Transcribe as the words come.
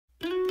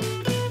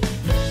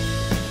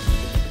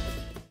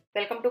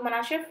Welcome to మన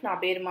chef. నా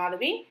పేరు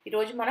మాధవి.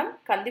 ఈరోజు మనం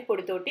కంది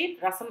పొడితోటి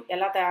రసం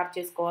ఎలా తయారు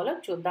చేసుకోవాలో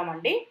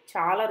చూద్దామండి.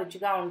 చాలా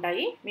రుచిగా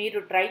ఉంటాయి. మీరు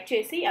ట్రై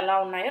చేసి ఎలా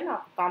ఉన్నాయో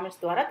నాకు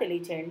కామెంట్స్ ద్వారా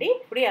తెలియచేయండి.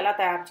 ఇప్పుడు ఎలా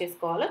తయారు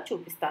చేసుకోవాలో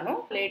చూపిస్తాను.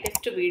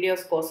 లేటెస్ట్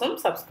వీడియోస్ కోసం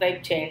సబ్స్క్రైబ్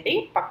చేయండి.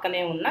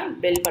 పక్కనే ఉన్న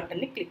బెల్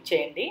బటన్ని క్లిక్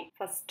చేయండి.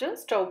 ఫస్ట్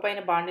స్టవ్ పైన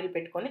బాండిల్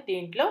పెట్టుకొని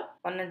దీంట్లో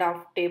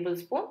 1.5 టేబుల్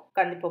స్పూన్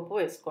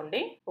కందిపప్పు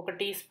వేసుకోండి. 1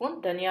 టీ స్పూన్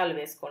ధనియాలు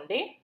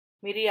వేసుకోండి.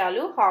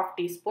 మిరియాలు 1/2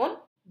 టీ స్పూన్,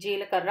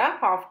 జీలకర్ర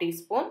 1/2 టీ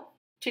స్పూన్,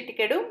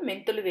 చిటికెడు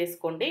మెంతులు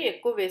వేసుకోండి.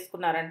 ఎక్కువ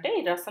వేసుకున్నారంటే ఈ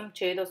రసం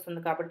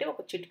చేదొస్తుంది కాబట్టి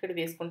ఒక చిటికెడు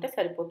వేసుకుంటే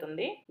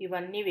సరిపోతుంది.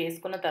 ఇవన్నీ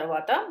వేసుకున్న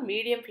తర్వాత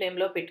మీడియం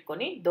ఫ్లేమ్లో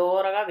పెట్టుకొని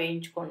దోరగా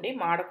వేయించుకోండి.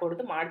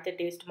 మాడకూడదు, మాడితే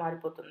టేస్ట్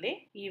మారిపోతుంది.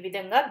 ఈ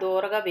విధంగా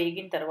దోరగా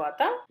వేగిన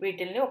తర్వాత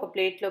వీటిల్ని ఒక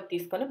ప్లేట్లోకి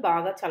తీసుకొని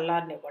బాగా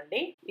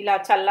చల్లారనివ్వండి. ఇలా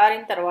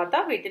చల్లారిన తర్వాత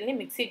వీటిల్ని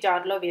మిక్సీ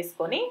జార్లో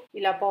వేసుకొని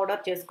ఇలా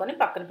పౌడర్ చేసుకొని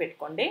పక్కన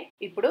పెట్టుకోండి.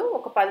 ఇప్పుడు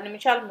ఒక 10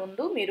 నిమిషాల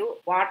ముందు మీరు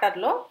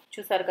వాటర్లో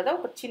చూసారు కదా,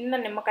 ఒక చిన్న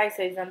నిమ్మకాయ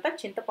సైజ్ అంతా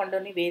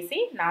చింతపండుని వేసి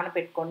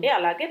నానబెట్టుకోండి.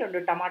 అలాగే 2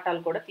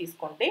 టమాటాలు కూడా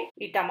తీసుకోండి.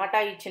 ఈ టమాటా,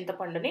 ఈ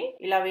చింతపండుని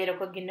ఇలా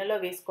వేరొక గిన్నెలో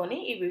వేసుకొని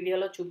ఈ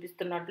వీడియోలో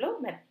చూపిస్తున్నట్లు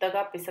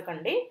మెత్తగా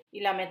పిసకండి.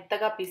 ఇలా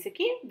మెత్తగా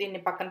పిసికి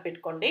దీన్ని పక్కన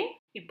పెట్టుకోండి.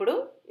 ఇప్పుడు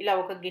ఇలా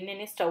ఒక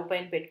గిన్నెని స్టవ్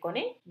పైన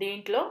పెట్టుకొని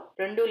దీంట్లో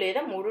 2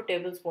 లేదా 3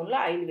 టేబుల్ స్పూన్ల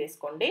ఆయిల్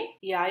వేసుకోండి.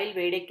 ఈ ఆయిల్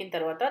వేడెక్కిన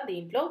తర్వాత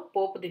దీంట్లో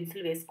పోపు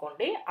దినుసులు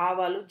వేసుకోండి.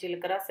 ఆవాలు,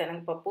 జీలకర్ర,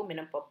 శనగపప్పు,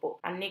 మినపప్పు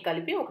అన్ని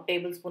కలిపి 1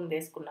 టేబుల్ స్పూన్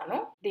వేసుకున్నాను.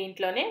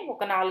 దీంట్లోనే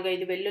ఒక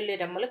 4-5 వెల్లుల్లి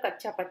రెమ్మలు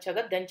కచ్చా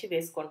పచ్చగా దంచి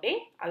వేసుకోండి.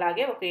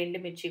 అలాగే ఒక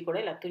ఎండుమిర్చి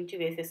కూడా ఇలా తుంచి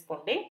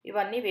వేసేసుకోండి.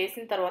 ఇవన్నీ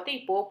వేసిన తర్వాత ఈ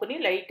పోపుని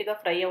లైట్ గా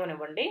ఫ్రై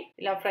అవ్వనివ్వండి.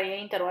 ఇలా ఫ్రై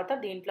అయిన తర్వాత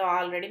దీంట్లో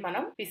ఆల్రెడీ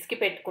మనం పిసికి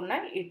పెట్టుకున్న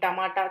ఈ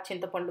టమాటా,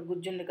 చింతపండు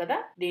గుజ్జు ఉంది కదా,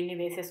 దీన్ని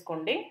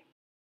వేసేసుకోండి.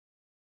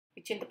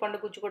 ఈ చింతపండు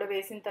గుజ్జు కూడా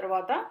వేసిన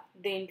తర్వాత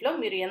దీంట్లో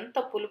మీరు ఎంత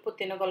పులుపు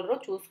తినగలరో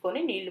చూసుకొని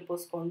నీళ్లు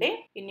పోసుకోండి.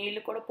 ఈ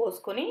నీళ్లు కూడా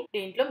పోసుకొని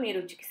దీంట్లో మీ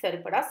రుచికి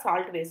సరిపడా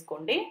సాల్ట్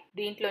వేసుకోండి.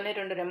 దీంట్లోనే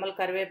 2 రెమ్మల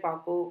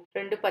కరివేపాకు,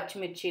 2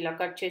 పచ్చిమిర్చి ఇలా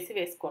కట్ చేసి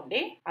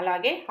వేసుకోండి.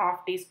 అలాగే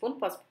 1/2 టీ స్పూన్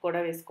పసుపు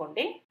కూడా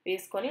వేసుకోండి.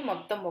 వేసుకొని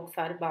మొత్తం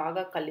ఒకసారి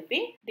బాగా కలిపి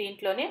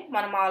దీంట్లోనే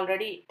మనం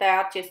ఆల్రెడీ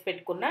తయారు చేసి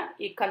పెట్టుకున్న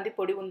ఈ కంది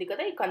పొడి ఉంది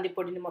కదా, ఈ కంది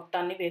పొడిని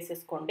మొత్తాన్ని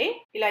వేసేసుకోండి.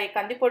 ఇలా ఈ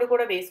కంది పొడి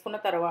కూడా వేసుకున్న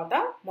తర్వాత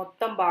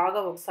మొత్తం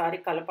బాగా ఒకసారి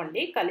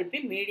కలపండి. కలిపి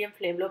మీడియం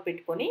ఫ్లేమ్ లో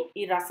పెట్టుకొని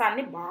ఈ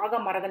రసాన్ని బాగా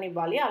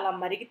మరగనివ్వాలి. అలా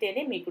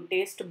మరిగితేనే మీకు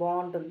టేస్ట్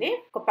బాగుంటుంది.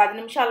 ఒక 10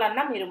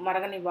 నిమిషాలన్నా మీరు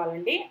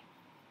మరగనివ్వాలండి.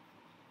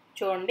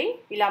 చూడండి,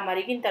 ఇలా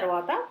మరిగిన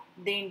తర్వాత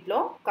దీంట్లో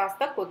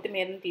కాస్త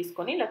కొత్తిమీరని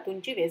తీసుకొని ఇలా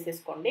తుంచి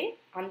వేసేసుకోండి.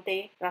 అంతే,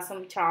 రసం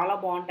చాలా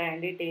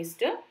బాగుంటాయండి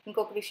టేస్ట్.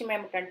 ఇంకొక విషయం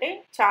ఏమిటంటే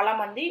చాలా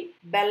మంది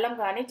బెల్లం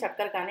కానీ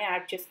చక్కెర కానీ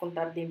యాడ్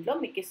చేసుకుంటారు. దీంట్లో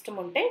మీకు ఇష్టం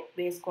ఉంటే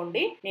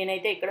వేసుకోండి.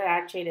 నేనైతే ఇక్కడ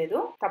యాడ్ చేయలేదు.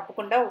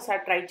 తప్పకుండా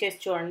ఒకసారి ట్రై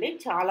చేసి చూడండి,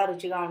 చాలా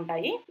రుచిగా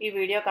ఉంటాయి. ఈ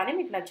వీడియో కానీ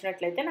మీకు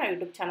నచ్చినట్లయితే నా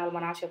యూట్యూబ్ ఛానల్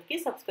మన షెఫ్కి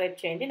సబ్స్క్రైబ్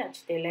చేయండి.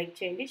 నచ్చితే లైక్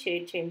చేయండి,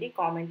 షేర్ చేయండి,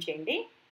 కామెంట్ చేయండి.